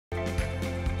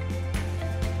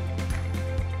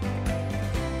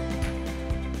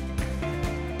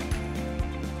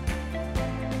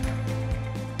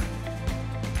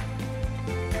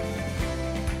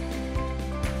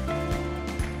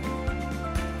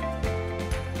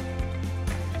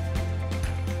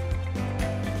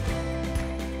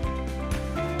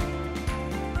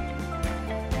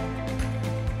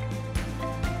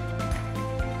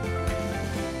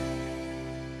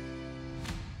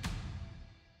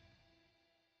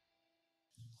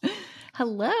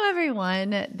Hello,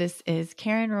 everyone. This is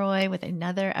Karen Roy with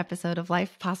another episode of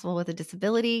Life Possible with a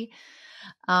Disability.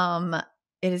 Um,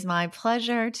 it is my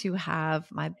pleasure to have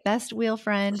my best wheel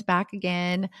friend back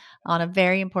again on a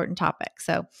very important topic.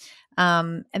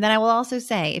 And then I will also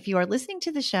say, if you are listening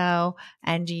to the show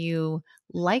and you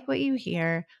like what you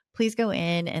hear, please go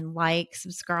in and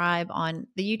subscribe on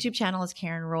the YouTube channel is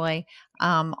Karen Roy.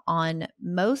 On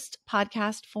most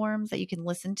podcast forms that you can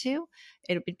listen to,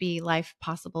 it would be Life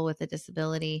Possible with a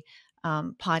Disability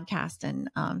podcast. And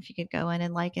if you could go in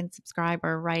and like and subscribe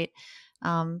or write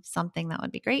something, that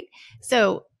would be great.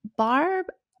 So Barb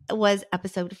was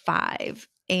episode 5,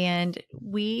 and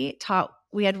we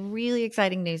had really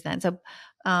exciting news then. So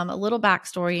a little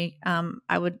backstory,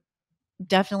 I would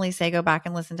definitely say go back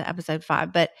and listen to episode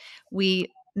 5, but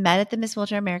we met at the Miss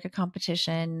Wheelchair America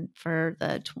competition for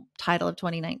the title of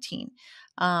 2019.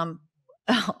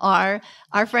 Our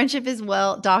friendship is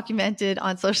well documented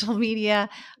on social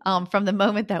media from the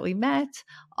moment that we met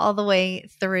all the way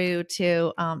through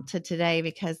to today,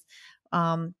 because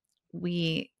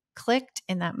we clicked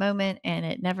in that moment and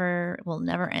it will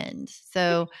never end.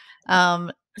 So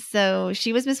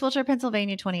she was Miss Wheelchair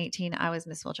Pennsylvania 2018. I was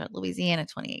Miss Wheelchair Louisiana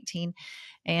 2018.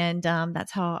 And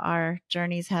that's how our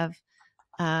journeys have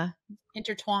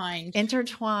intertwined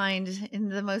in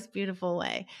the most beautiful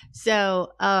way.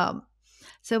 So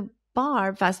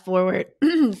Barb, fast forward,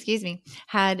 excuse me,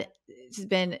 she's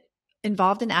been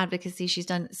involved in advocacy. She's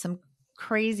done some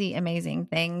crazy, amazing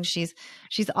things. She's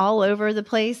all over the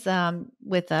place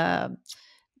with a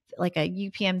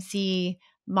UPMC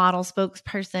model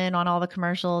spokesperson on all the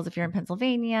commercials. If you're in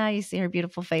Pennsylvania, you see her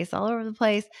beautiful face all over the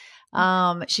place.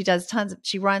 She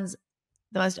runs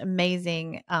the most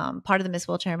amazing part of the Miss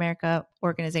Wheelchair America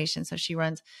organization. So she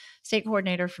runs state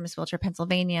coordinator for Miss Wheelchair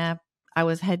Pennsylvania. I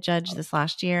was head judge this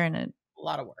last year, and a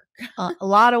lot of work. A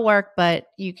lot of work, but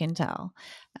you can tell.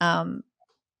 And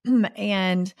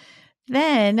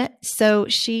then, so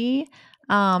she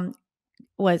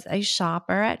was a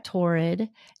shopper at Torrid,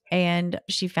 and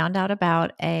she found out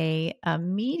about a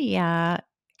media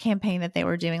campaign that they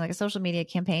were doing, like a social media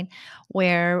campaign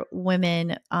where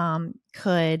women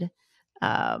could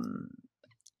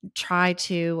try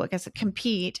to, I guess,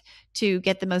 compete to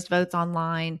get the most votes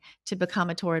online to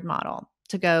become a Torrid model,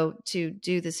 to go to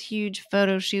do this huge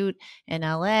photo shoot in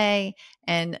LA.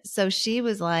 And so she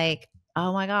was like,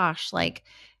 oh my gosh, like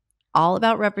all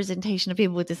about representation of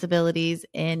people with disabilities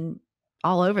in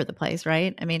all over the place,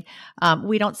 right? I mean,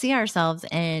 we don't see ourselves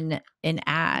in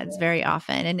ads very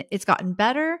often, and it's gotten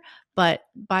better, but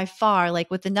by far,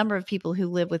 like with the number of people who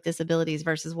live with disabilities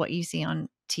versus what you see on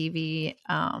TV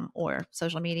or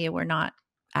social media, we're not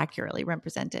accurately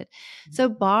represented. So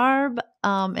Barb,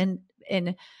 and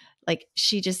like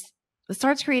she just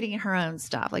starts creating her own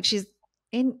stuff. Like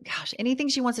anything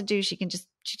she wants to do, she just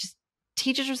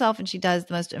teaches herself, and she does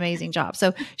the most amazing job.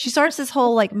 So she starts this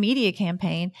whole like media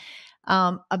campaign,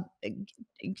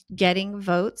 getting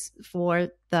votes for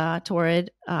the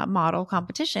Torrid model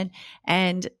competition.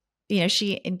 And,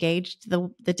 she engaged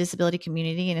the disability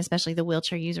community, and especially the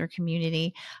wheelchair user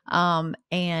community.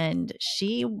 And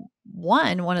she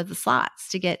won one of the slots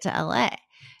to get to LA.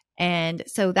 And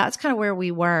so that's kind of where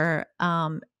we were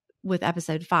with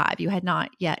episode 5. You had not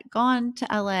yet gone to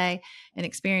LA and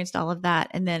experienced all of that.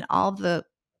 And then all of the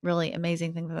really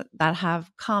amazing things that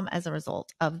have come as a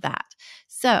result of that.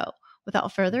 So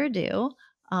without further ado,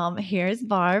 here's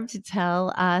Barb to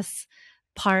tell us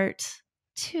part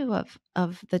 2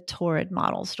 of the Torrid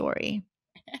model story.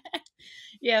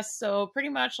 Yes. So pretty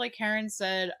much like Karen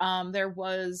said, there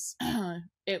was,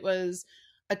 it was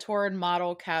a Torrid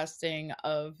model casting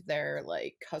of their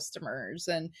like customers.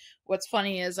 And what's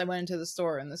funny is I went into the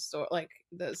store, and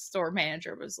the store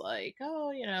manager was like,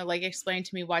 oh, like explain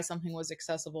to me why something was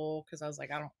accessible, because I was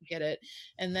like, I don't get it.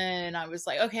 And then I was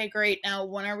like, okay, great. Now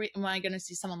when am I going to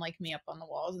see someone like me up on the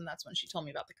walls? And that's when she told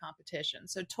me about the competition.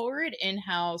 So Torrid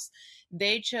in-house,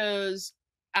 they chose,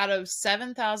 out of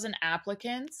 7,000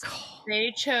 applicants,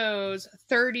 they chose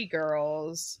 30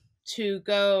 girls to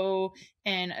go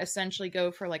and essentially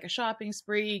go for like a shopping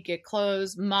spree, get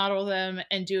clothes, model them,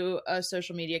 and do a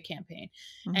social media campaign.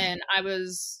 Mm-hmm. And I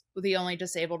was the only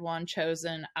disabled one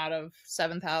chosen out of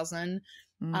 7,000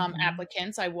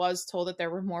 applicants. I was told that there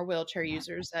were more wheelchair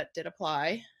users that did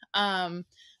apply.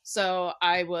 So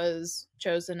I was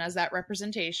chosen as that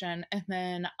representation. And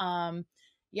then,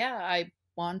 I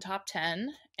won top 10.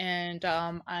 And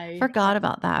I forgot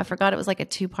about that. I forgot it was like a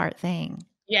 2-part thing.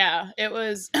 Yeah, it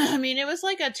was, it was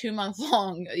like a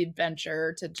 2-month-long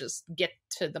adventure to just get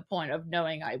to the point of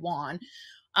knowing I won.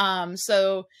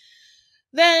 So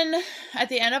Then at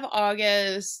the end of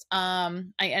August, I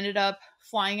ended up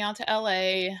flying out to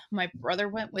LA. My brother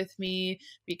went with me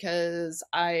because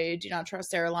I do not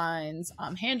trust airlines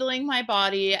handling my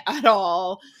body at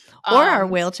all. Or our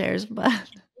Um, wheelchairs, but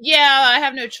yeah, I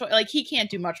have no choice. Like, he can't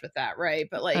do much with that, right?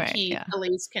 But like, right, he yeah. at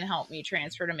least can help me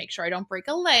transfer to make sure I don't break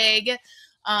a leg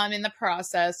in the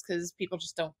process, because people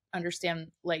just don't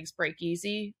understand legs break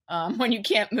easy when you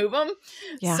can't move them.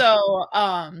 Yeah. So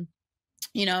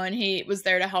and he was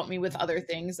there to help me with other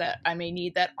things that I may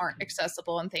need that aren't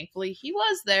accessible, and thankfully he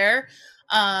was there.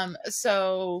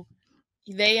 So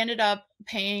they ended up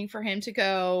paying for him to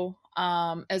go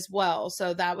as well,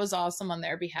 so that was awesome on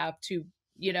their behalf to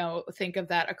think of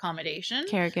that accommodation.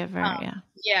 Caregiver, yeah.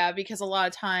 Yeah, because a lot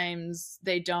of times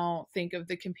they don't think of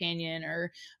the companion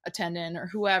or attendant or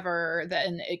whoever,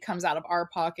 then it comes out of our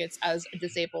pockets as a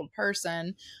disabled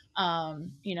person,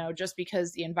 just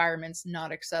because the environment's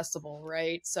not accessible,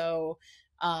 right? So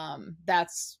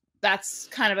that's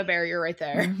kind of a barrier right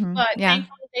there. But Yeah.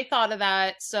 thankfully they thought of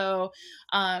that. So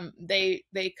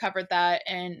they covered that,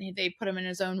 and they put him in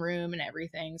his own room and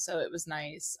everything. So it was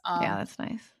nice. Yeah, that's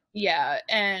nice. Yeah,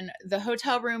 and the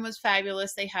hotel room was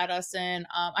fabulous. They had us in.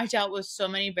 I dealt with so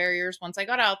many barriers once I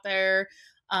got out there,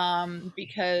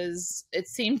 because it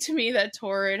seemed to me that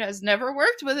Torrid has never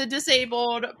worked with a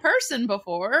disabled person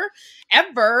before,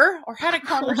 ever, or had a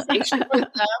conversation with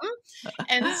them.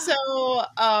 And so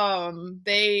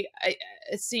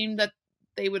it seemed that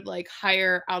they would like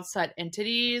hire outside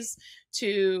entities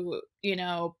to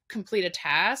complete a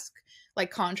task, like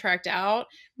contract out.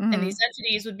 And these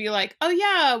entities would be like, oh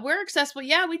yeah, we're accessible,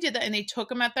 yeah, we did that, and they took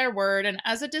them at their word. And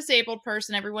as a disabled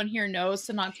person, everyone here knows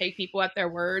to not take people at their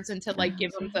words, and to like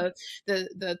give them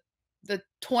the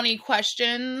 20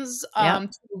 questions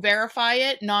Yep. to verify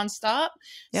it nonstop.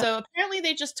 Yep. So apparently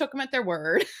they just took them at their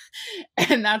word.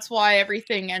 And that's why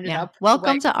everything ended up the way.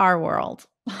 Welcome to our world.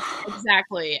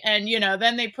 Exactly. And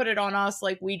then they put it on us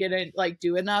like we didn't like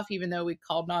do enough, even though we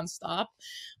called nonstop.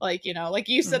 Like like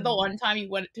you said, the one time you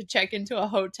went to check into a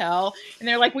hotel and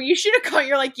they're like, well, you should have called.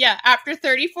 You're like, yeah, after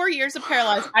 34 years of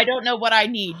paralyzed, I don't know what I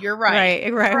need. You're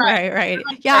right. Right.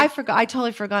 Yeah, I forgot. I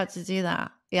totally forgot to do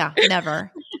that. Yeah,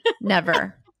 never.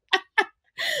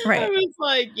 Right. I was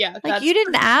like, yeah, like, you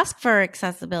didn't ask for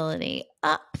accessibility.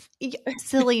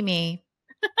 Silly me.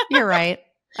 You're right.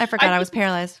 I forgot I was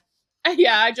paralyzed.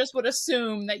 Yeah, I just would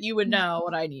assume that you would know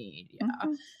what I need.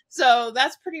 Yeah. So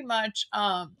that's pretty much,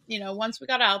 once we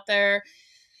got out there,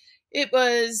 it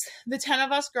was the 10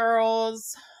 of us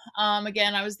girls.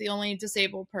 Again, I was the only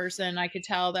disabled person. I could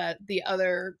tell that the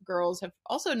other girls have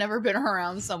also never been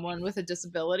around someone with a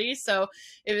disability. So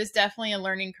it was definitely a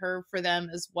learning curve for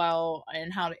them as well,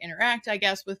 and how to interact, I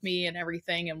guess, with me and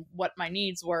everything, and what my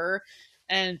needs were.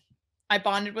 And I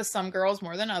bonded with some girls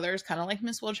more than others, kind of like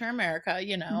Miss Wheelchair America,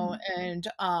 and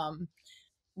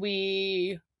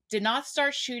we did not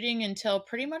start shooting until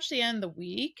pretty much the end of the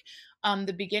week.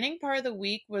 The beginning part of the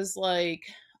week was like,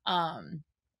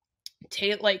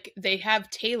 like they have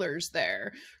tailors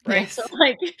there, right? Yes. So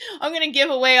like, I'm gonna give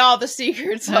away all the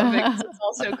secrets of it, 'cause it's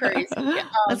also crazy.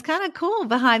 That's kind of cool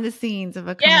behind the scenes of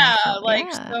a commercial.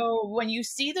 commercial. So when you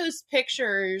see those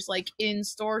pictures like in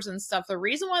stores and stuff, the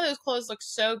reason why those clothes look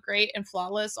so great and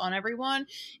flawless on everyone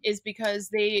is because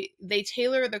they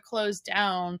tailor the clothes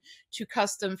down to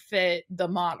custom fit the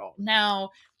model. Now,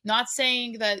 not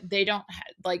saying that they don't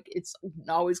like it's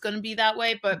always going to be that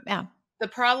way, but yeah. The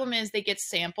problem is they get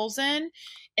samples in,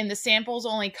 and the samples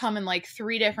only come in like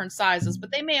 3 different sizes,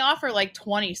 but they may offer like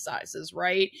 20 sizes,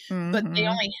 right? But they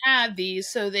only have these,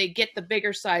 so they get the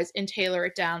bigger size and tailor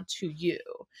it down to you.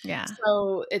 Yeah.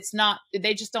 So it's not,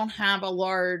 they just don't have a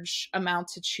large amount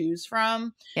to choose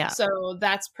from. Yeah. So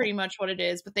that's pretty much what it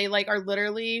is. But they like are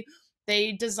literally,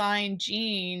 they designed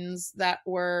jeans that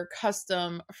were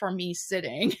custom for me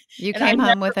sitting. You came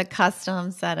home with a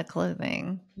custom set of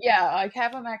clothing. Yeah, I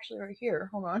have them actually right here.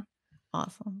 Hold on.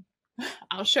 Awesome.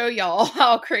 I'll show y'all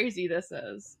how crazy this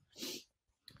is.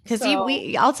 Because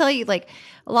I'll tell you, like,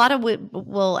 a lot of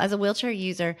as a wheelchair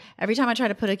user, every time I try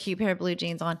to put a cute pair of blue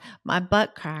jeans on, my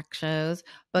butt crack shows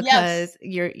because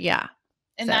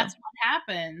And that's what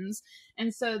happens.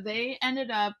 And so they ended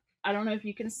up, I don't know if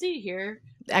you can see here,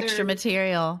 extra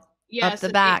material up the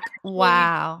back.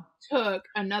 Wow. Took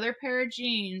another pair of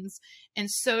jeans and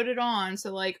sewed it on.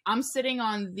 So like I'm sitting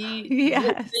on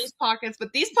these pockets,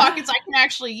 but these pockets I can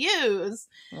actually use.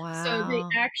 Wow. So they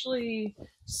actually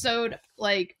sewed,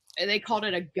 like, they called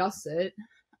it a gusset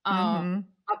up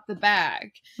the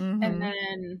back. And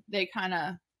then they kind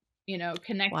of,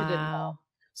 connected it all.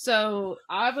 So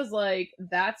I was like,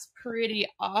 that's pretty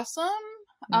awesome.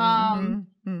 Um,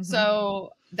 Mm-hmm. so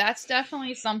that's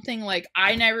definitely something like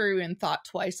I never even thought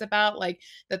twice about, like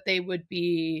that they would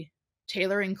be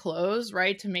tailoring clothes,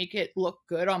 right, to make it look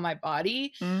good on my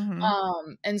body.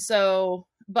 Mm-hmm. And so,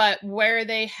 but where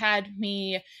they had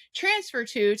me transfer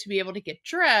to be able to get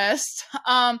dressed,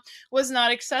 was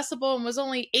not accessible and was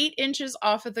only 8 inches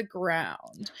off of the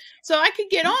ground. So I could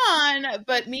get on,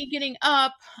 but me getting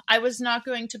up, I was not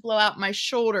going to blow out my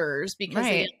shoulders because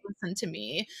they Right. didn't listen to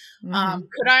me. Mm-hmm.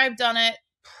 Could I have done it?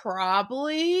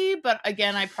 Probably, but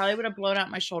again, I probably would have blown out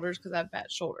my shoulders because I have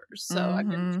bad shoulders. So I've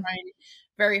been Mm-hmm. trying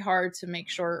very hard to make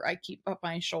sure I keep up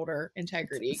my shoulder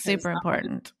integrity because Super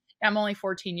important. I'm only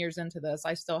 14 years into this.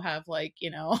 I still have like,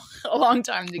 a long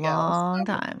time to go. Long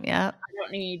So time. Yep. I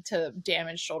don't need to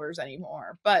damage shoulders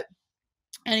anymore. But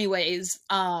anyways,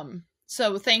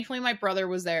 so thankfully my brother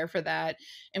was there for that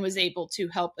and was able to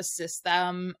help assist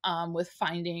them with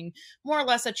finding more or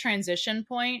less a transition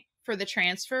point for the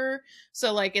transfer.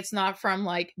 So like it's not from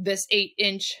like this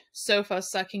 8-inch sofa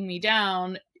sucking me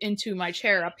down into my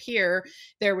chair up here.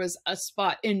 There was a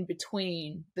spot in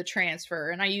between the transfer,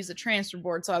 and I use a transfer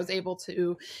board, so I was able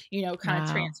to kind of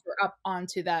Wow. transfer up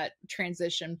onto that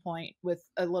transition point with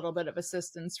a little bit of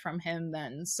assistance from him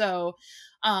then. So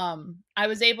I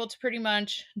was able to pretty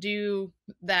much do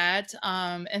that.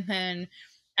 And then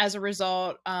as a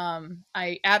result,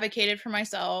 I advocated for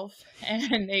myself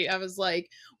and I was like,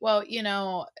 well,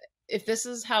 if this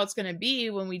is how it's going to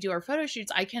be when we do our photo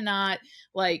shoots, I cannot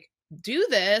like do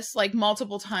this like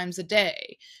multiple times a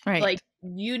day. Like Right.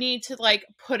 you need to like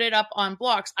put it up on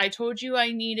blocks. I told you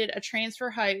I needed a transfer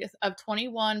height of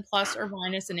 21 plus or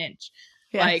minus an inch.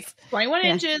 Like Yes. 21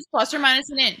 Yeah. inches plus or minus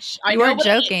an inch. I You know weren't what it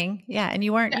is. joking. Yeah. And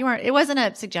you weren't, it wasn't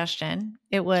a suggestion.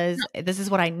 It was, this is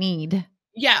what I need.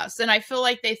 Yes, and I feel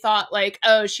like they thought like,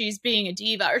 oh, she's being a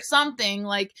diva or something,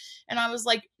 like, and I was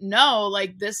like, no,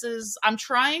 like I'm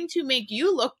trying to make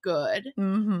you look good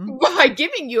Mm-hmm. by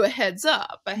giving you a heads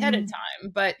up ahead of Mm-hmm.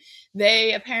 time. But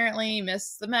they apparently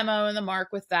missed the memo and the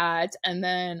mark with that. And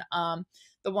then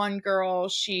the one girl,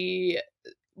 she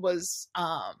was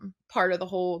part of the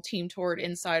whole Team Toward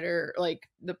Insider, like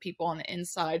the people on the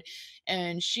inside,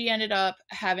 and she ended up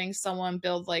having someone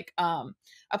build like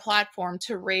a platform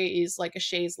to raise like a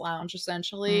chaise lounge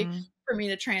essentially Mm-hmm. for me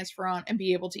to transfer on and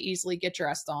be able to easily get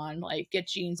dressed on, like get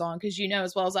jeans on, because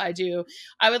as well as I do,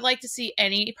 I would like to see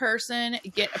any person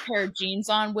get a pair of jeans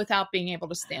on without being able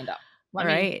to stand up. Let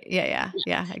me Right. Yeah. Yeah.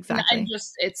 Yeah. and Exactly.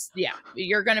 just it's yeah,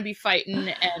 you're going to be fighting,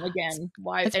 and again,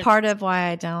 why It's and part of why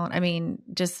I don't, I mean,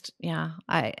 just, yeah,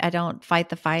 I don't fight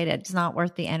the fight. It's not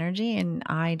worth the energy. And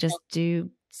I just do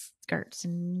skirts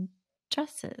and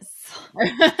dresses.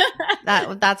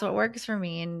 That's what works for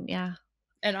me. And yeah.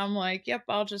 and I'm like, yep,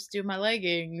 I'll just do my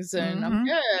leggings and I'm Mm-hmm.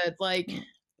 good. Like,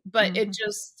 but Mm-hmm.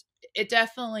 it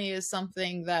definitely is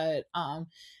something that,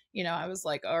 I was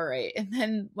like, all right. And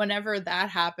then whenever that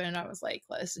happened, I was like,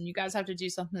 listen, you guys have to do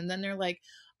something. And then they're like,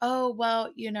 oh, well,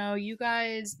 you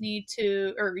guys need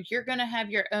to, or you're going to have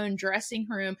your own dressing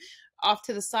room off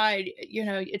to the side.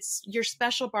 It's your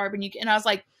special, Barb. And I was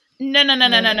like, no, no, no,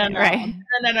 no, no, no, no, Right.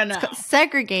 no, no, no, It's no.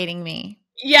 segregating me.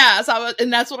 Yeah, so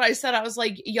and that's what I said. I was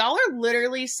like, y'all are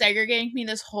literally segregating me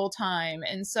this whole time.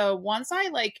 And so once I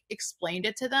like explained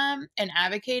it to them and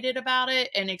advocated about it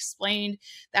and explained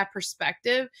that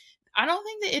perspective, I don't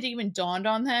think that it even dawned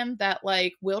on them that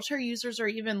like wheelchair users are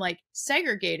even like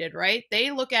segregated, right? They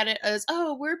look at it as,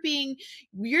 oh,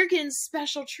 you're getting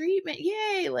special treatment.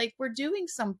 Yay, like we're doing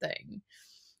something.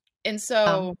 And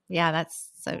so Yeah,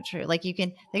 that's so true. Like they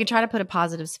can try to put a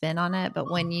positive spin on it, but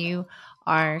when you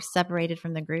are separated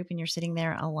from the group and you're sitting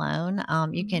there alone,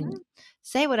 you can mhm.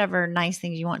 say whatever nice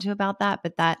things you want to about that,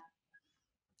 but that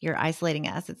you're isolating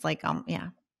us. It's like, yeah.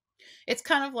 It's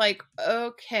kind of like,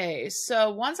 okay.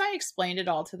 So once I explained it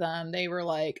all to them, they were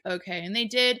like, okay. And they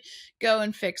did go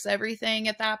and fix everything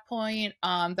at that point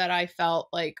that I felt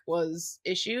like was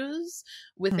issues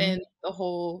Mhm. within the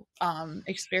whole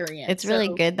experience. It's So, really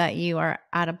good that you are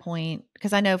at a point,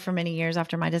 because I know for many years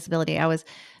after my disability,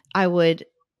 I would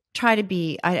try to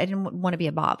be, I didn't want to be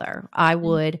a bother. I mhm.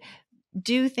 would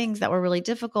do things that were really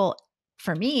difficult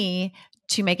for me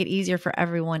to make it easier for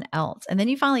everyone else. And then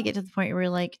you finally get to the point where you're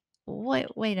like,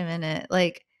 wait a minute.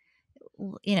 Like,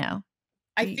 you know,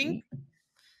 I think you,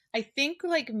 I think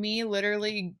like me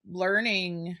literally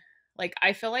learning, like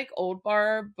I feel like old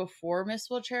Barb before Miss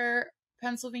Wheelchair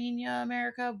Pennsylvania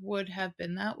America would have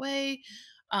been that way.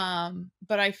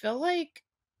 But I feel like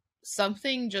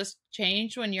something just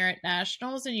changed when you're at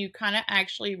nationals and you kind of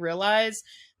actually realize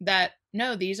that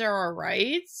no, these are our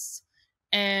rights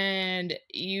and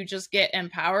you just get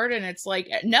empowered, and it's like,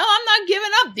 no, I'm not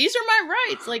giving up, these are my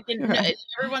rights. Like, and Right.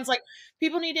 everyone's like,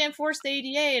 people need to enforce the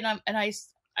ADA, and I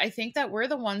think that we're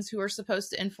the ones who are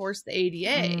supposed to enforce the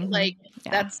ADA. Like,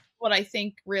 Yeah. that's what I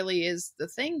think really is the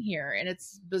thing here, and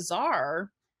it's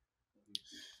bizarre.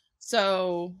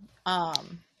 So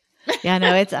Yeah,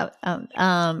 no, it's yeah,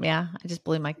 I just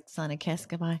blew my son a kiss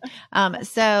goodbye.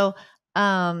 So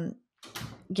yeah,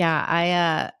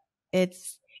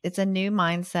 it's a new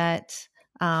mindset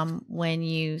when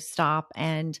you stop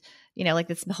and like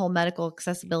this whole medical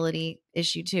accessibility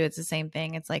issue too. It's the same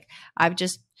thing. It's like I've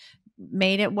just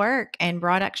made it work and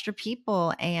brought extra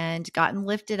people and gotten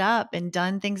lifted up and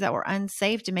done things that were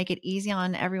unsafe to make it easy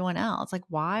on everyone else. Like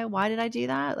why did I do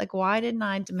that? Like why didn't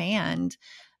I demand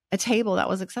a table that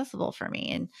was accessible for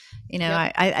me? And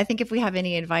yep. I think if we have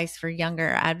any advice for younger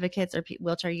advocates or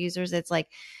wheelchair users, it's like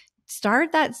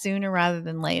start that sooner rather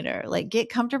than later. Like get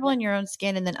comfortable in your own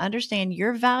skin and then understand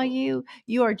your value.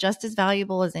 You are just as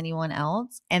valuable as anyone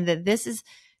else, and that this is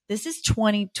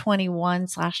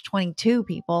 2021/22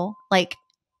 people. Like,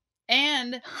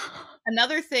 And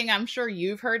another thing, I'm sure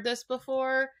you've heard this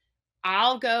before,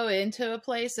 I'll go into a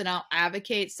place and I'll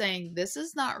advocate saying, this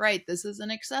is not right, this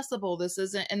isn't accessible, this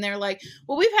isn't, and they're like,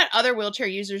 well, we've had other wheelchair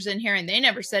users in here and they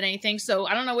never said anything, so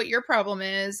I don't know what your problem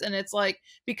is. And it's like,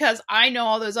 because I know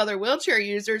all those other wheelchair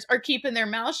users are keeping their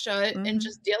mouth shut and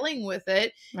just dealing with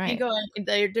it, and going,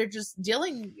 they're just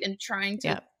dealing and trying to.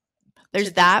 Yep.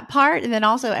 There's that part. And then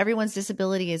also everyone's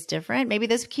disability is different. Maybe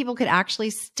those people could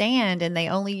actually stand and they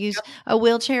only use a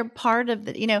wheelchair part of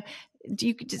the,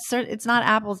 it's not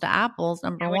apples to apples,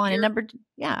 number one. And number,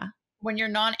 when you're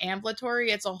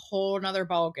non-ambulatory, it's a whole nother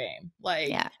ball game.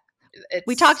 Like,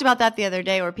 we talked about that the other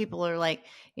day where people are like,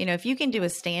 if you can do a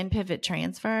stand pivot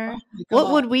transfer,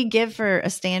 what would we give for a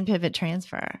stand pivot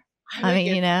transfer? I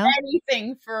mean,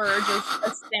 anything for just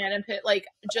a stand and pit, like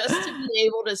just to be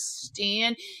able to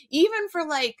stand even for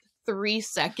like 3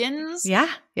 seconds. Yeah.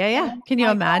 Can you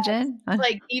imagine?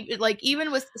 Like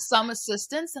even with some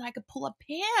assistance, and I could pull up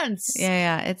pants.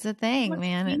 Yeah. It's a thing,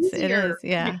 man. It is.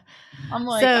 Yeah. I'm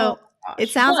like, so it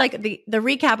sounds like the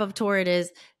recap of Torrid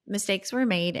is mistakes were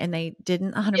made and they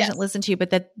didn't 100% listen to you,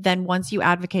 but then once you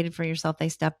advocated for yourself, they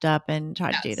stepped up and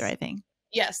tried to do the right thing.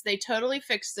 Yes, they totally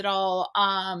fixed it all.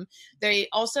 They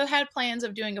also had plans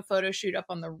of doing a photo shoot up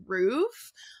on the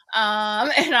roof.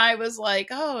 And I was like,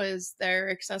 oh, is there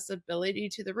accessibility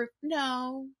to the roof?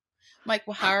 No. I'm like,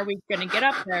 well, how are we going to get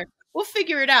up there? We'll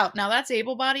figure it out. Now that's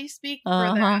able body speak for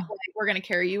that. Like, we're going to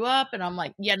carry you up. And I'm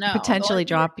like, yeah, no. Potentially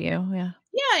drop you. Yeah.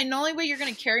 Yeah, and the only way you're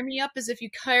going to carry me up is if you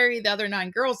carry the other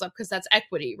 9 girls up, because that's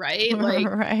equity, right? Like,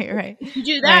 right. If you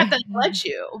do that, then I'll let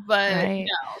you. But no.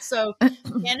 So they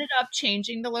ended up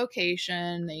changing the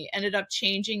location. They ended up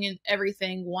changing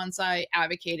everything once I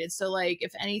advocated. So, like,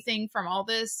 if anything from all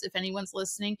this, if anyone's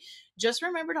listening, just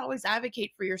remember to always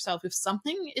advocate for yourself. If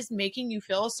something is making you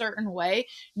feel a certain way,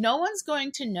 no one's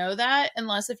going to know that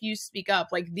unless if you speak up.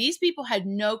 Like, these people had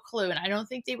no clue, and I don't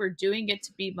think they were doing it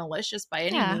to be malicious by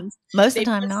any means. Most of the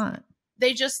time, not.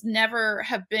 They just never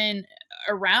have been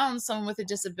around someone with a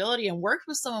disability and worked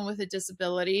with someone with a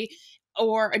disability,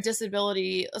 or a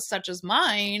disability such as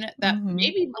mine that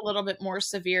may be a little bit more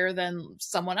severe than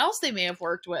someone else they may have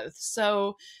worked with.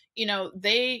 So,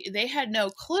 they had no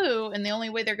clue, and the only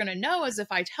way they're going to know is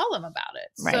if I tell them about it.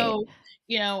 Right. So,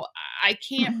 I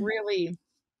can't really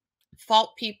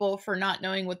fault people for not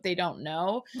knowing what they don't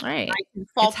know. Right. I can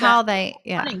fault it's how they,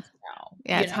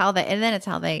 it's how they, and then it's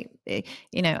how they,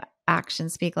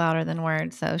 actions speak louder than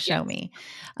words. So show me.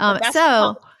 Best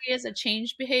apology is a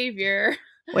changed behavior.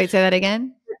 Wait, say that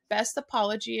again. Best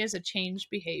apology is a changed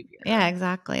behavior. Yeah,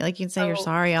 exactly. Like you can say you're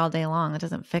sorry all day long. It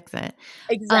doesn't fix it.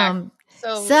 Exactly.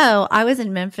 So I was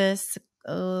in Memphis,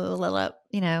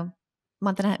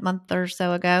 month or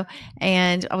so ago,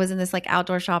 and I was in this like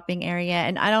outdoor shopping area,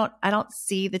 and I don't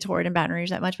see the Torrid in Baton Rouge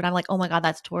that much, but I'm like, oh my God,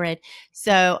 that's Torrid.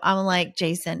 So I'm like,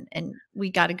 Jason, and we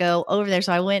got to go over there.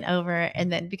 So I went over,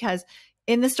 and then because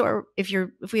in the store, if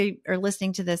we are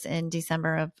listening to this in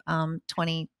December of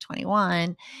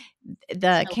 2021,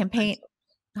 the campaign,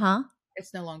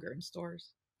 it's no longer in stores.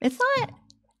 It's not.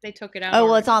 They took it out. Oh,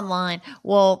 well, it's online.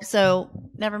 Well, so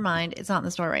never mind. It's not in the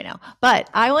store right now. But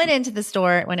I went into the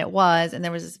store when it was, and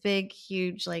there was this big,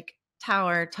 huge, like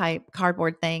tower type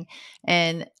cardboard thing.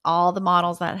 And all the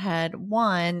models that had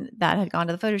won, that had gone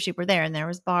to the photo shoot, were there. And there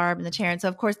was Barb in the chair. And so,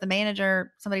 of course, the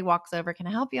manager, somebody walks over, can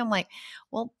I help you? I'm like,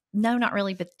 well, no, not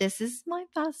really, but this is my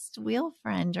best wheel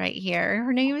friend right here.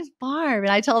 Her name is Barb.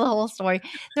 And I tell the whole story.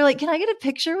 They're like, can I get a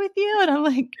picture with you? And I'm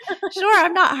like, sure,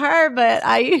 I'm not her, but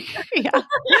yeah.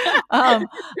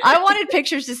 I wanted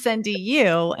pictures to send to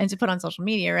you and to put on social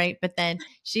media, right? But then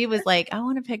she was like, I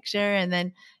want a picture. And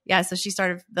then, yeah, so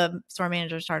the store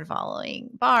manager started following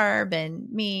Barb and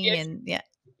me. Yes, And yeah,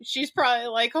 she's probably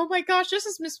like, oh my gosh, this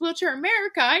is Miss Wheelchair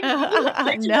America. I would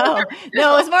like to know no, her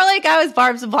no, it's too. more like I was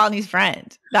Barb Zablotney's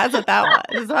friend. That's what that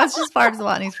was. So that's just Barb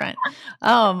Zablotney's friend.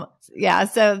 Yeah,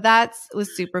 so that's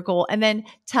was super cool. And then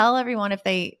tell everyone if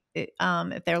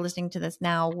they're listening to this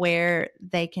now where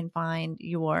they can find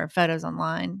your photos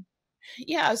online.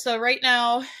 Yeah, so right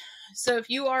now, so if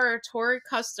you are a Torrid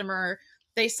customer,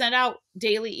 they send out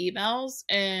daily emails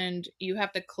and you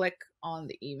have to click on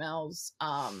the emails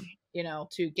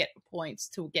to get points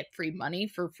to get free money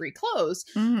for free clothes.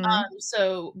 Mm-hmm.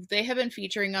 So they have been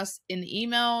featuring us in the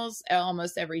emails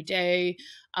almost every day.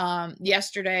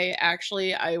 Yesterday,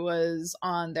 actually, I was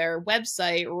on their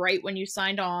website right when you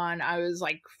signed on. I was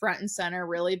like front and center,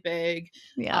 really big,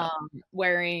 Yeah.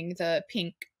 wearing the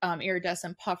pink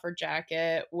iridescent puffer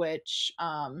jacket, which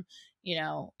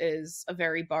is a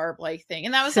very Barb like thing.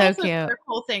 And that was So also cute. another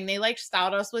cool thing. They like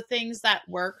styled us with things that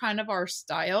were kind of our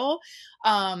style.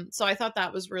 So I thought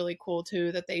that was really cool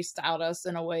too, that they styled us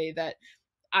in a way that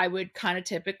I would kind of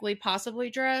typically possibly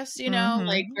dress, like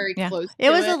Mm-hmm. very Yeah. close It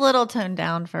to was a it. little toned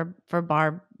down for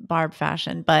Barb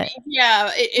fashion, but Yeah,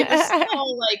 it was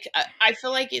still like I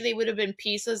feel like they would have been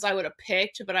pieces I would have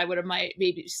picked, but I would have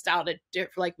maybe styled it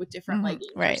like with different mm-hmm.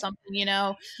 leggings or Right. something.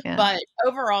 Yeah. But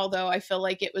overall, though, I feel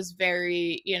like it was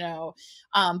very,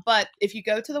 but if you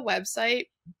go to the website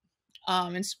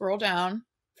and scroll down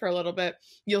for a little bit,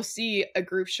 you'll see a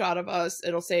group shot of us.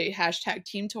 It'll say hashtag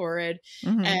Team Torrid.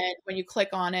 Mm-hmm. And when you click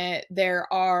on it, there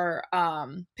are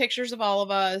pictures of all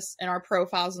of us and our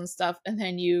profiles and stuff. And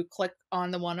then you click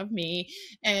on the one of me,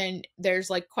 and there's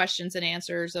like questions and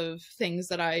answers of things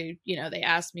that they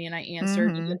asked me and I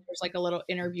answered. Mm-hmm. There's like a little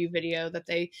interview video that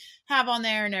they have on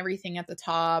there and everything at the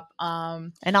top.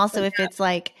 And also,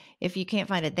 if you can't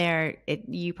find it there,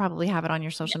 you probably have it on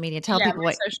your social media. Tell Yeah, people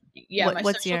my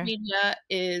what's social your media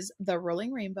is the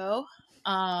Rolling Rainbow.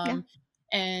 yeah.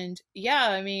 And yeah,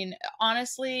 I mean,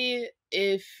 honestly,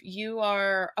 if you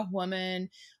are a woman,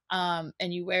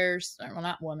 and you wear, well,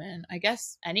 not woman, I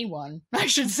guess anyone, I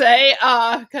should say,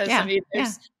 because I Yeah. mean,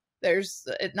 Yeah.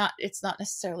 it's not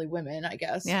necessarily women, I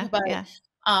guess, Yeah. Yeah.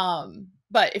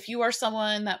 but if you are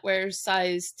someone that wears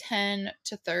size 10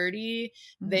 to 30,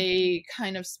 Mm-hmm. they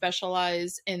kind of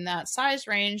specialize in that size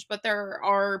range, but there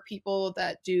are people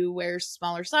that do wear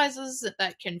smaller sizes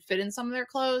that can fit in some of their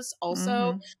clothes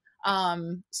also. Mm-hmm.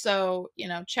 So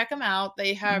check them out.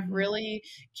 They have Mm-hmm. really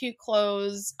cute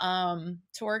clothes.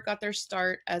 Torrid got their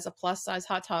start as a plus size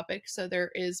Hot Topic, so there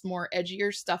is more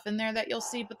edgier stuff in there that you'll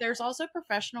see, but there's also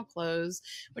professional clothes,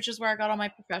 which is where I got all my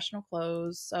professional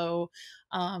clothes. So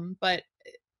but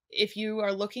if you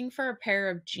are looking for a pair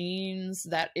of jeans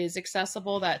that is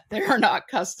accessible, that they are not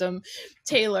custom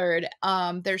tailored,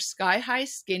 their Sky High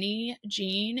Skinny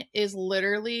jean is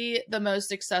literally the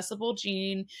most accessible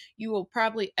jean you will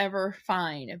probably ever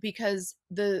find, because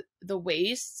the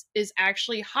waist is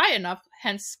actually high enough,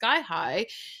 hence sky high,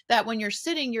 that when you're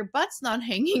sitting, your butt's not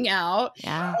hanging out,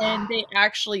 Yeah. and they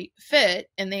actually fit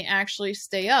and they actually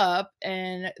stay up.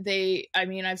 And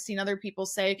I've seen other people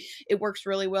say it works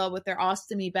really well with their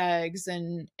ostomy bags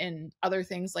and other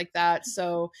things like that.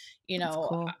 So, That's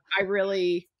cool. I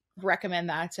really recommend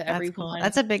that to That's everyone. cool.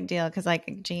 That's a big deal because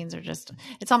like jeans are just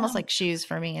it's almost like shoes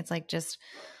for me. It's like it's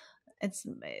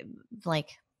like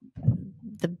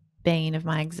the bane of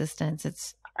my existence.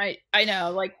 It's I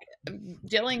know, like,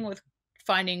 dealing with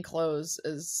finding clothes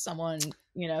as someone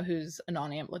who's a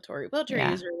non-ambulatory wheelchair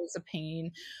yeah. user is a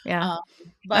pain. Yeah.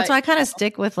 But That's why I kind of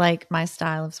stick with like my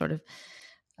style of sort of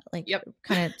like yep.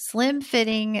 kind of slim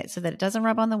fitting so that it doesn't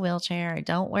rub on the wheelchair. I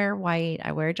don't wear white.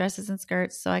 I wear dresses and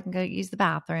skirts so I can go use the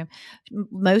bathroom.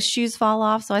 Most shoes fall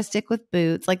off, so I stick with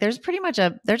boots. Like there's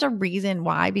a reason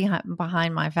why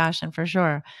behind my fashion for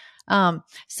sure.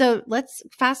 So let's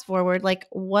fast forward. Like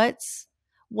what's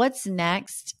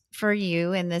next for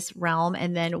you in this realm,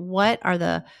 and then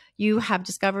you have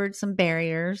discovered some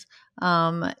barriers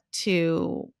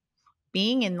to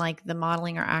being in like the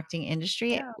modeling or acting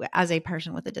industry as a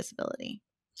person with a disability.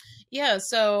 Yeah,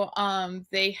 so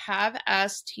they have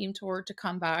asked Team Tour to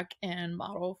come back and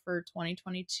model for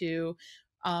 2022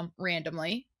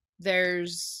 randomly.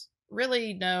 There's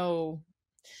really no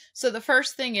So the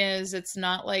first thing is it's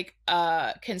not like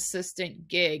a consistent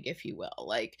gig, if you will.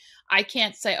 Like I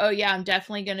can't say, oh yeah, I'm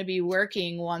definitely going to be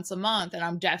working once a month and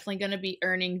I'm definitely going to be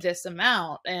earning this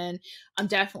amount and I'm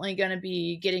definitely going to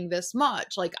be getting this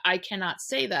much. Like I cannot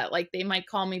say that. Like they might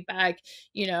call me back,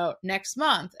 next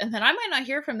month and then I might not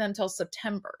hear from them till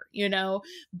September.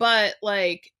 But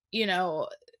like,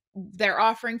 they're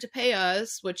offering to pay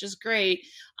us, which is great.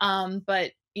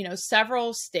 But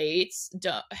several states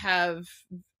don't have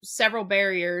several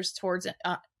barriers towards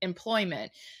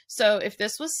employment. So if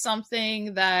this was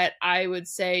something that I would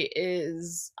say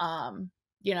is,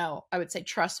 I would say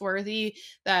trustworthy,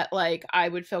 that like I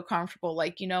would feel comfortable,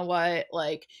 like, you know what,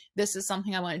 like this is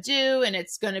something I want to do and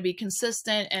it's going to be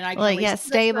consistent and I can Like, at yeah, least do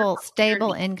this for a couple years.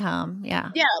 stable income. Yeah.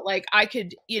 Yeah, like I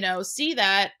could, see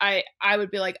that. I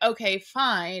would be like, okay,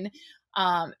 fine.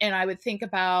 And I would think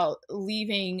about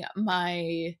leaving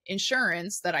my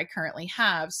insurance that I currently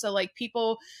have. So like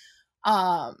people,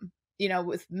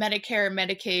 with Medicare and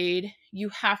Medicaid, you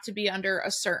have to be under a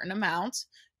certain amount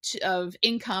of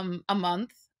income a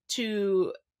month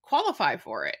to qualify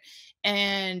for it.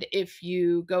 And if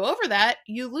you go over that,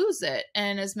 you lose it.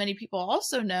 And as many people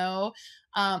also know,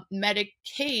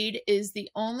 Medicaid is the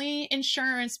only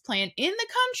insurance plan in the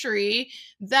country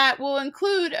that will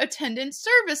include attendant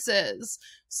services.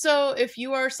 So if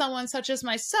you are someone such as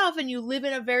myself and you live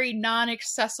in a very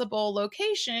non-accessible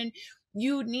location,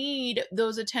 you need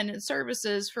those attendant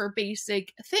services for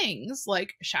basic things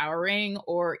like showering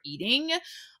or eating,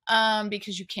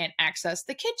 because you can't access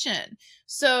the kitchen.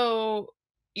 So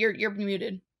you're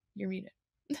muted. You're muted.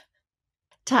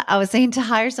 I was saying to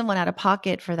hire someone out of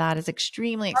pocket for that is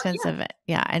extremely Yeah. expensive.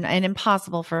 Yeah. And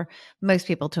impossible for most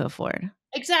people to afford.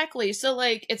 Exactly. So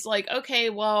like it's like, okay,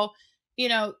 well,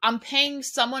 I'm paying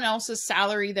someone else's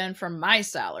salary then from my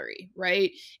salary,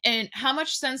 right? And how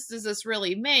much sense does this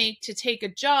really make to take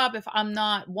a job if I'm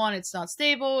not, one, it's not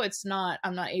stable,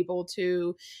 I'm not able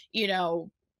to, you know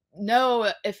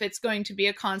if it's going to be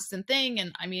a constant thing.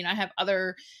 And I mean, I have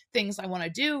other things I want to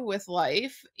do with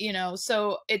life,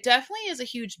 so it definitely is a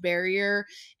huge barrier.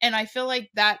 And I feel like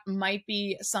that might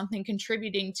be something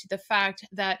contributing to the fact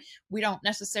that we don't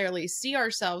necessarily see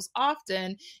ourselves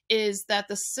often, is that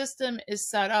the system is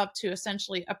set up to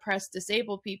essentially oppress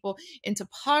disabled people into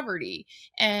poverty.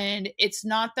 And it's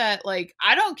not that, like,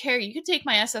 I don't care, you can take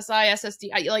my SSI,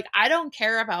 SSD, like I don't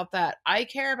care about that. I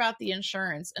care about the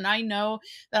insurance, and I know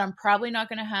that I'm probably not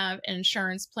going to have an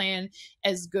insurance plan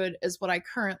as good as what I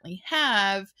currently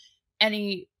have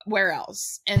anywhere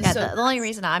else. And Yeah, so the only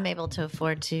reason I'm able to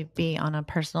afford to be on a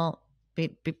be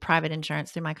private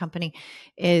insurance through my company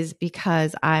is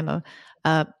because I'm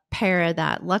a para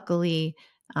that luckily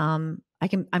I'm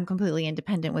completely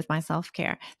independent with my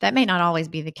self-care. That may not always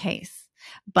be the case,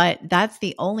 but that's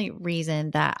the only reason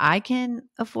that I can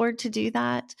afford to do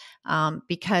that,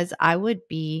 because I would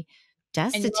be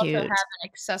and you also have destitute. an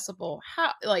accessible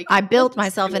like I built living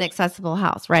myself an situation. accessible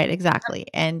house, right? Exactly,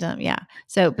 and yeah.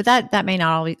 So, but that may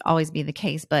not always be the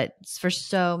case. But for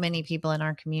so many people in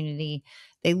our community,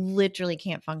 they literally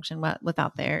can't function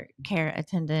without their care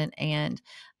attendant, and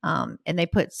they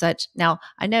put such. Now,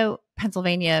 I know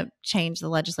Pennsylvania changed the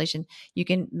legislation. You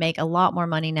can make a lot more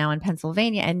money now in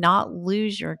Pennsylvania and not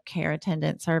lose your care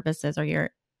attendant services or your.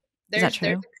 Is that There's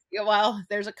true? well,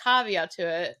 there's a caveat to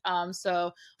it.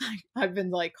 So I've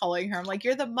been like calling her. I'm like,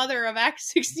 you're the mother of Act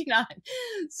 69.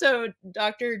 So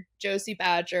Dr. Josie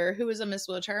Badger, who was a Miss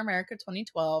Wheelchair America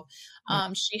 2012,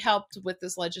 Yep. she helped with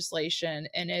this legislation,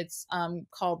 and it's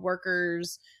called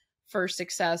Workers for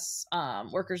Success,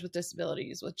 workers with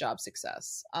disabilities with job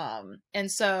success. And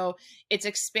so it's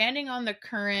expanding on the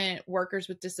current workers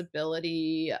with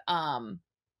disability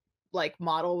like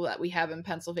model that we have in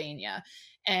Pennsylvania.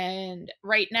 And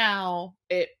right now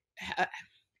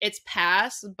it's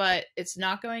passed, but it's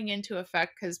not going into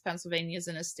effect because Pennsylvania is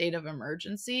in a state of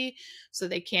emergency. So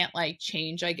they can't like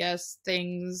change, I guess,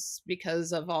 things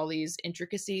because of all these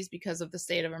intricacies because of the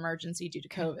state of emergency due to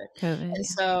Okay. COVID. COVID. And Yeah.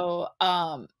 so,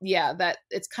 yeah, that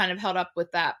it's kind of held up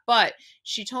with that. But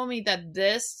she told me that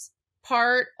this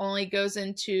part only goes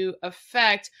into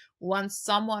effect once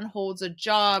someone holds a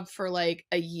job for like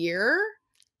a year.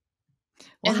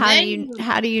 Well, And then you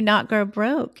how do you not go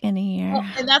broke in a well,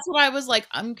 year? and that's what I was like,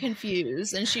 I'm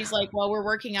confused. And she's like, well, we're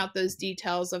working out those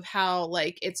details of how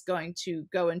like it's going to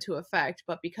go into effect,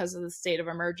 but because of the state of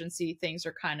emergency, things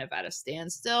are kind of at a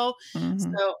standstill. Mm-hmm.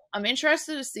 So I'm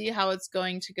interested to see how it's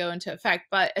going to go into effect.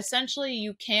 But essentially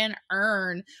you can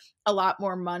earn a lot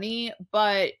more money,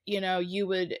 but you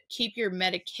would keep your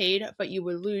Medicaid, but you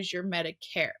would lose your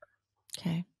Medicare.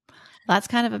 Okay. That's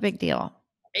kind of a big deal.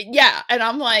 Yeah. And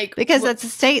I'm like, because that's a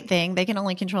state thing. They can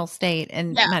only control state,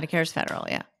 and yeah. Medicare's federal.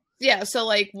 Yeah. Yeah. So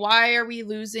like, why are we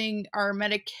losing our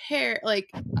Medicare? Like,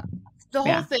 the whole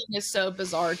Yeah. thing is so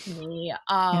bizarre to me.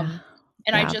 Yeah.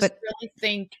 And I Yeah. just But really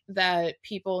think that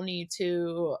people need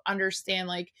to understand,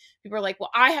 like, people are like,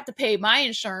 well, I have to pay my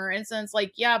insurance. And it's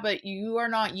like, yeah, but you are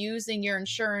not using your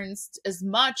insurance as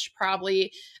much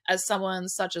probably as someone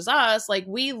such as us. Like,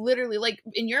 we literally, like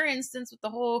in your instance with the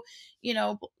whole, you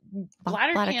know,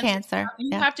 bladder bladder cancer cancer. stuff, you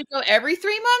Yeah. have to go every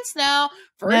 3 months now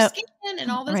for a No. scan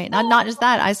and all this Right. stuff. Not just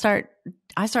that.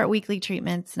 I start weekly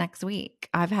treatments next week.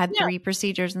 I've had Yeah. 3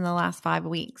 procedures in the last 5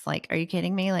 weeks. Like, are you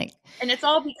kidding me? Like, And it's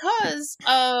all because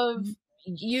of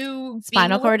you being a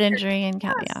spinal cord wheelchair. injury and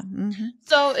yeah. Yes. Mm-hmm.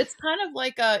 So it's kind of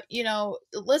like a,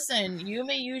 listen, you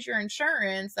may use your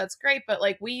insurance, that's great, but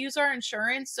like we use our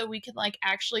insurance so we can like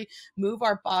actually move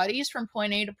our bodies from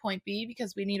point A to point B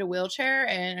because we need a wheelchair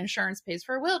and insurance pays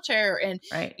for a wheelchair. And,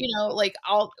 Right. like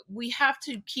we have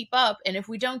to keep up. And if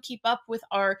we don't keep up with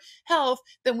our health,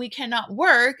 then we cannot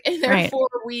work. And therefore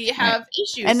we have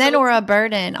issues. And then we're a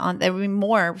burden on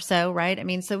more so, right? I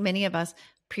mean, so many of us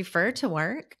prefer to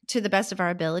work to the best of our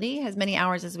ability, as many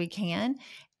hours as we can.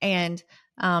 And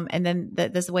then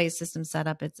this way system set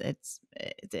up,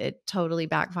 it totally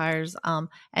backfires.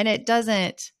 And it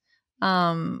doesn't,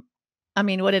 I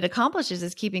mean, what it accomplishes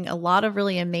is keeping a lot of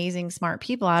really amazing, smart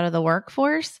people out of the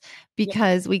workforce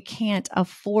because we can't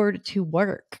afford to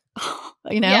work.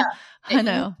 Yeah. I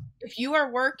know. If you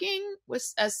are working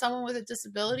as someone with a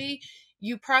disability,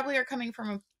 you probably are coming from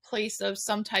a place of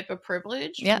some type of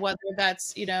privilege, whether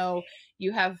that's,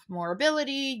 you have more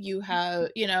ability, you have,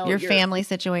 your family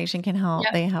situation can help.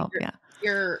 They help.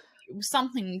 You're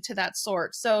something to that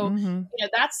sort. So,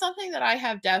 that's something that I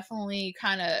have definitely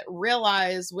kind of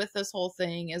realized with this whole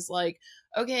thing is like,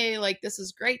 okay, like this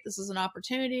is great. This is an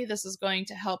opportunity. This is going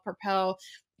to help propel,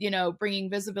 bringing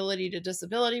visibility to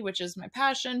disability, which is my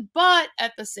passion. But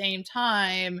at the same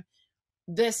time,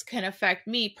 this can affect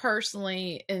me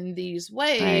personally in these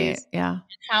ways. Right. Yeah.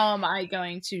 How am I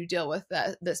going to deal with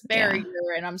this barrier?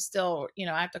 Yeah. And I'm still,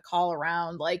 I have to call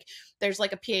around. Like there's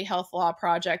like a PA Health Law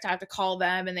project. I have to call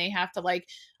them and they have to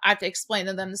I have to explain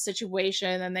to them the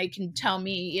situation and they can tell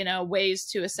me, ways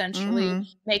to essentially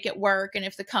make it work. And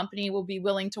if the company will be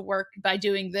willing to work by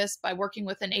doing this, by working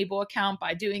with an ABLE account,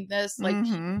 by doing this,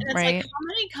 and it's like, how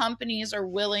many companies are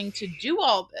willing to do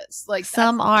all this? Like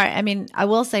some are. I mean, I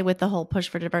will say with the whole push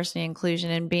for diversity and inclusion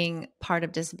and being part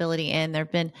of disability, and there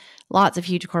have been lots of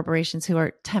huge corporations who are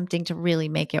attempting to really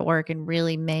make it work and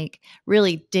really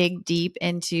dig deep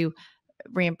into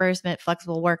reimbursement,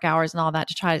 flexible work hours and all that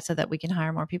to try it so that we can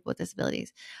hire more people with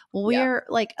disabilities. Well, we're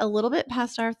like a little bit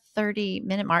past our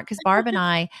 30-minute mark because Barb and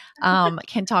I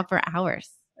can talk for hours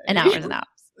and hours and hours.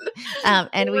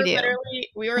 And we do.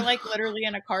 We were like literally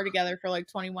in a car together for like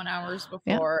 21 hours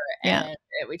before and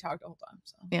we talked the whole time.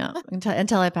 So. Yeah,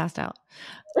 until I passed out.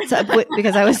 So,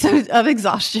 because I was so of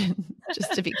exhaustion,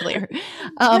 just to be clear.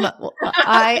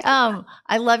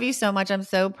 I love you so much. I'm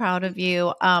so proud of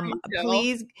you.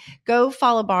 Please go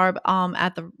follow Barb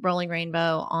at the Rolling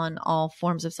Rainbow on all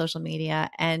forms of social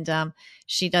media. And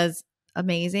she does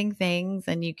amazing things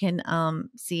and you can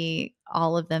see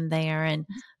all of them there. And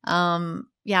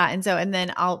and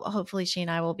then hopefully she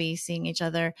and I will be seeing each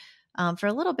other for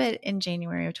a little bit in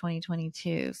January of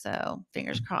 2022. So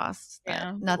fingers crossed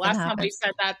that nothing last happens. Time we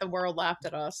said that, the world laughed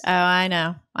at us. Oh, I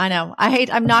know.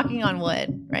 I'm knocking on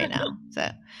wood right now. So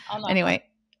anyway,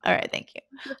 all right. Thank you.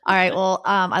 All right. Well,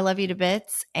 I love you to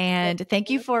bits and thank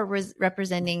you for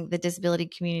representing the disability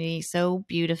community so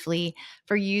beautifully,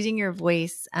 for using your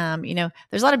voice.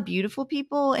 There's a lot of beautiful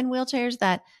people in wheelchairs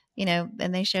that,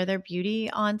 and they share their beauty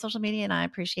on social media and I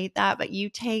appreciate that, but you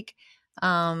take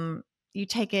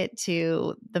it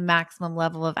to the maximum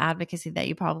level of advocacy that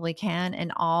you probably can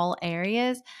in all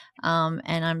areas.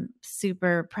 And I'm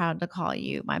super proud to call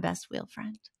you my best wheel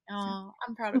friend. Oh,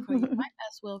 I'm proud to call you my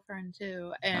best wheel friend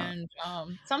too. And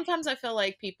sometimes I feel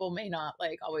like people may not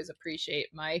always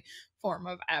appreciate my form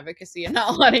of advocacy and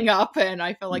not letting up. And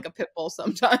I feel like a pit bull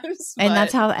sometimes. And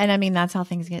that's how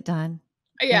things get done.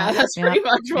 Yeah, that's pretty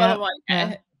much what I'm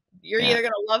like. You're either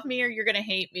going to love me or you're going to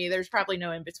hate me. There's probably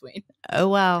no in between. Oh,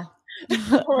 wow.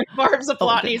 When Barb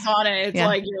Zablotney's on it, it's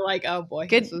like you're like, oh boy.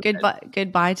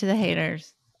 Goodbye to the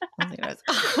haters.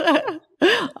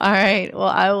 All right. Well,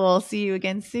 I will see you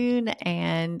again soon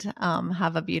and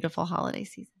have a beautiful holiday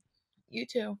season. You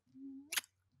too.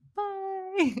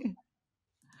 Bye.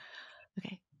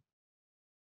 Okay.